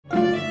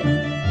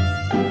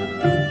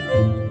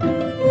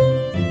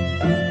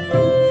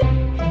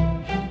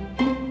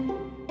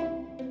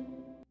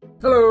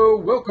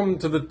welcome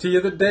to the tea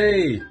of the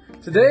day.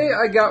 Today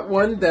I got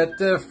one that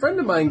a friend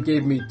of mine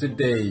gave me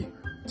today.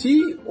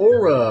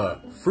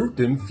 Tiora fruit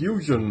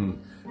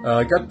infusion.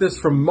 I got this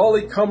from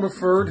Molly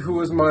Comerford,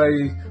 who is my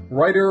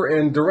writer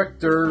and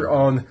director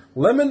on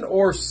Lemon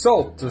or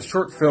Salt, a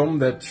short film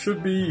that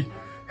should be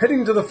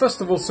heading to the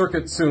festival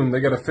circuit soon. They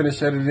got to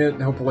finish editing it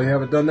and hopefully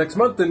have it done next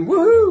month, and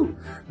woohoo!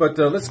 But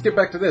let's get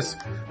back to this.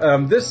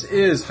 This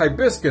is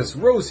Hibiscus,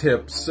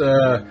 Rosehips,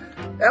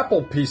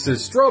 apple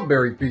pieces,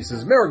 strawberry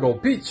pieces,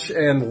 Marigold, peach,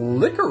 and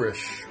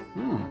Liquorice.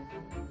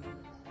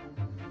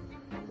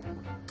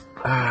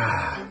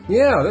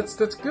 Yeah,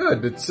 that's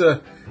good.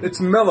 It's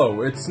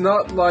mellow. It's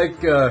not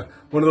like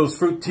one of those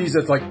fruit teas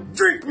that's like,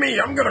 drink me,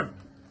 I'm gonna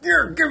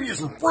give you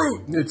some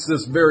fruit. It's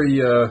this very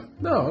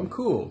no, I'm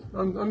cool.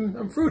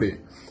 I'm fruity.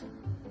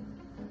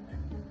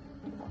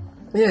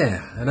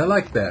 Yeah, and I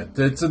like that.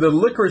 The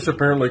licorice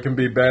apparently can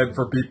be bad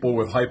for people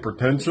with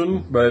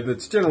hypertension, but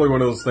it's generally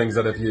one of those things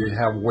that if you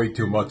have way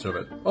too much of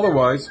it.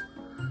 Otherwise,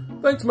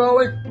 thanks,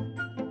 Molly.